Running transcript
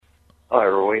Hi,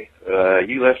 Roy.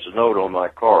 You left a note on my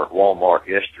car at Walmart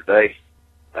yesterday.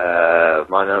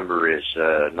 My number is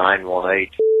 918.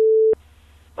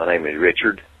 My name is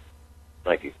Richard.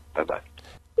 Thank you. Bye-bye.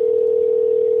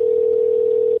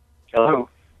 Hello?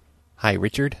 Hi,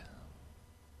 Richard?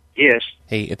 Yes.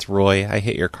 Hey, it's Roy. I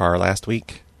hit your car last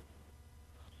week.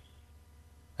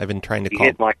 I've been trying to call...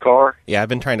 You hit my car? Yeah, I've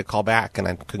been trying to call back, and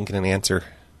I couldn't get an answer.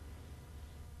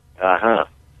 Uh-huh.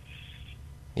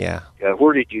 Yeah.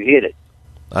 Where did you hit it?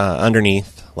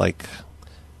 Underneath, like,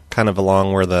 kind of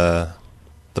along where the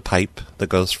pipe that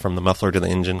goes from the muffler to the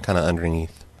engine, kind of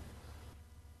underneath.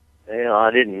 Well,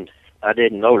 I didn't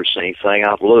notice anything.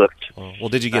 I've looked. Well,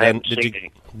 did you get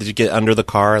did you get under the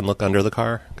car and look under the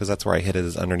car? Because that's where I hit it,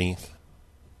 is underneath.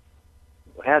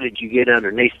 How did you get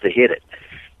underneath to hit it?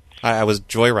 I was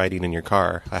joyriding in your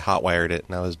car. I hotwired it,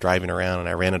 and I was driving around, and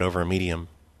I ran it over a medium.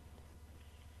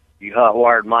 You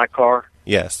hotwired my car?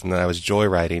 Yes, and then I was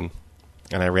joyriding,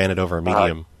 and I ran it over a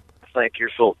medium. I think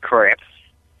you're full of crap.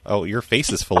 Oh, your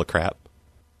face is full of crap.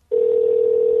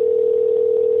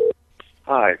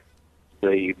 Hi,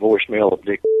 the voicemail of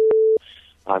Dick.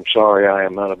 I'm sorry I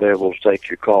am unavailable to take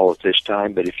your call at this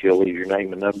time, but if you'll leave your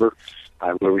name and number,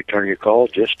 I will return your call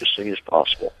just as soon as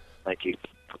possible. Thank you.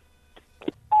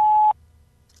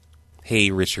 Hey,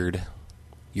 Richard.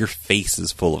 Your face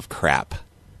is full of crap.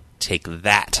 Take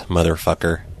that,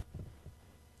 motherfucker.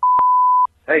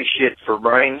 Hey, shit for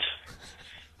brains.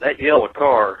 That yellow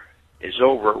car is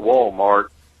over at Walmart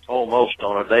almost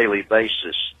on a daily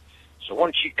basis. So why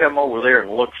don't you come over there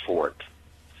and look for it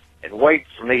and wait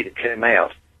for me to come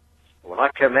out. When I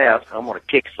come out, I'm going to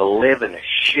kick the living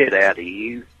shit out of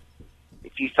you.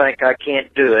 If you think I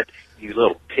can't do it, you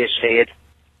little pisshead,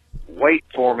 wait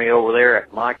for me over there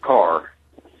at my car.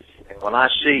 And when I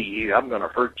see you, I'm going to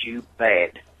hurt you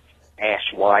bad,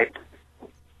 asswipe.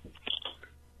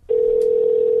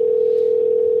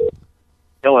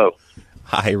 Hello.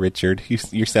 Hi, Richard.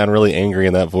 You sound really angry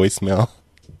in that voicemail.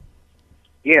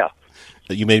 Yeah.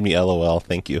 You made me LOL.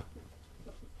 Thank you.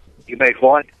 You made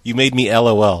what? You made me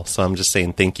LOL, so I'm just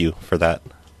saying thank you for that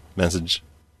message.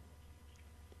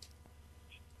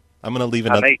 I'm going to leave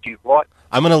another... I made you what?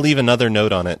 I'm going to leave another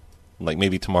note on it, like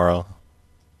maybe tomorrow.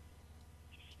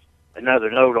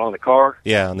 Another note on the car?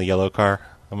 Yeah, on the yellow car.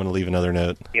 I'm going to leave another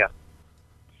note. Yeah.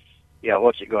 Yeah,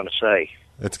 what's it going to say?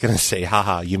 It's going to say,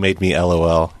 haha, you made me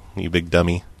LOL, you big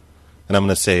dummy. And I'm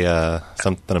going to say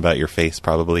something about your face,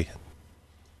 probably.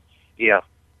 Yeah.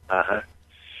 Uh-huh.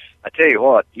 I tell you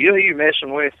what, you know who you're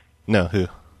messing with? No, who?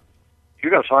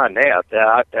 You're going to find out.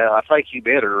 I think you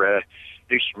better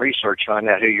do some research, find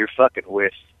out who you're fucking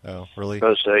with. Oh, really?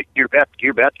 Because you're about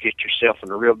to get yourself in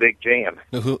a real big jam.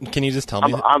 Who? Can you just tell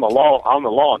me? I'm a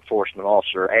law enforcement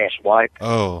officer, asswipe.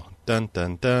 Oh, dun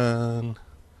dun dun.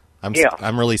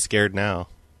 I'm really scared now.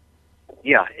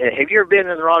 Yeah. Have you ever been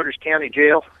in the Rogers County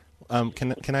Jail?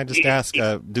 Can I just ask?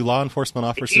 Do law enforcement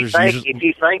officers if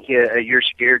you think you're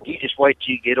scared, you just wait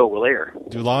till you get over there.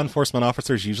 Do law enforcement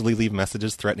officers usually leave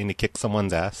messages threatening to kick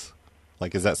someone's ass?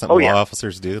 Like, is that something law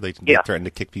officers do? They threaten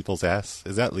to kick people's ass.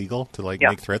 Is that legal to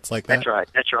make threats like that?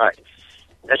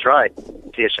 That's right.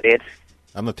 Pisshead.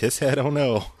 I'm a pisshead. Oh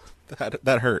no,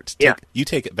 that hurts. Yeah. You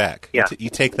take it back. Yeah.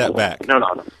 You take that back.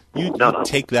 No. You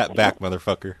take that back,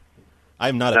 motherfucker.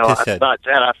 I'm not a pisshead. No, not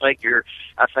that. I think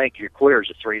your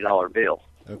queer's a $3 bill.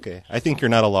 Okay. I think you're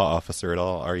not a law officer at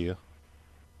all, are you?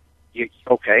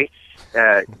 Okay.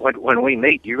 When we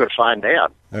meet, you're going to find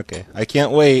out. Okay. I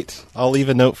can't wait. I'll leave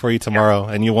a note for you tomorrow,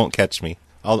 and you won't catch me.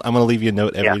 I'm going to leave you a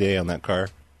note every day on that car.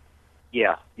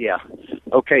 Yeah.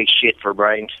 Okay, shit for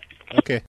brains. Okay.